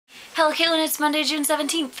Hello Caitlin, it's Monday, June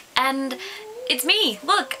 17th, and it's me!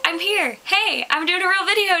 Look, I'm here! Hey, I'm doing a real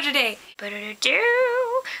video today!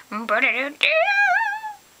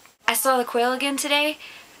 I saw the quail again today,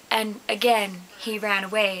 and again, he ran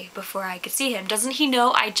away before I could see him. Doesn't he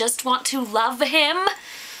know I just want to love him?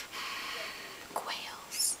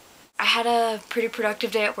 Quails. I had a pretty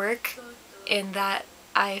productive day at work in that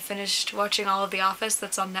I finished watching all of The Office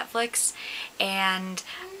that's on Netflix, and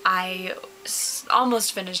I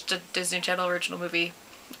almost finished a Disney Channel original movie.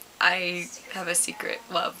 I have a secret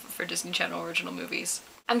love for Disney Channel original movies.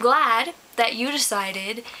 I'm glad that you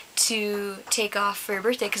decided to take off for your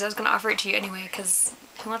birthday, because I was going to offer it to you anyway, because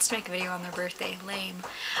who wants to make a video on their birthday? Lame.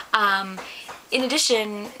 In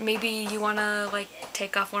addition, maybe you want to like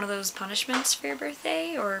take off one of those punishments for your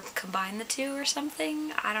birthday, or combine the two or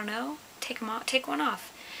something. I don't know. Take one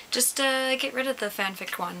off. Just get rid of the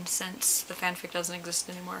fanfic one, since the fanfic doesn't exist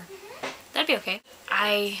anymore. That'd be okay.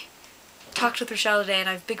 I talked with Rochelle today and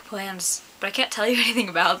I have big plans, but I can't tell you anything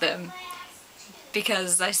about them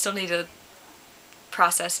because I still need to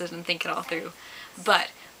process it and think it all through.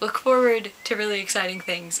 But look forward to really exciting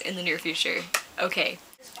things in the near future. Okay.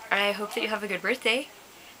 I hope that you have a good birthday.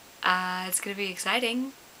 It's gonna be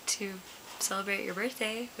exciting to celebrate your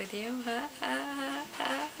birthday with you.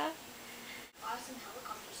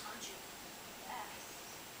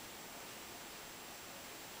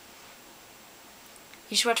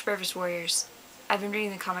 You should watch Breakfast Warriors. I've been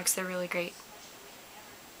reading the comics, they're really great.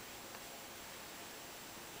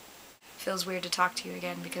 Feels weird to talk to you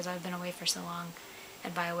again because I've been away for so long.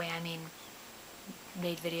 And by away I mean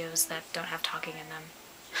made videos that don't have talking in them.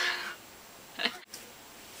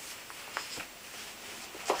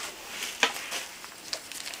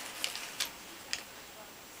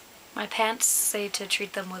 My pants say to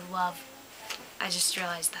treat them with love. I just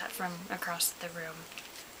realized that from across the room.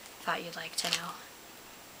 Thought you'd like to know.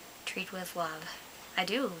 Treat with love. I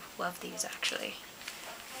do love these actually.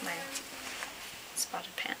 My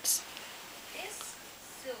spotted pants.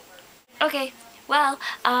 Okay, well,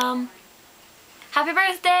 happy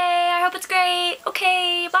birthday! I hope it's great!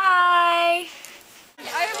 Okay, bye!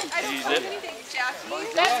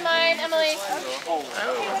 That's mine, Emily.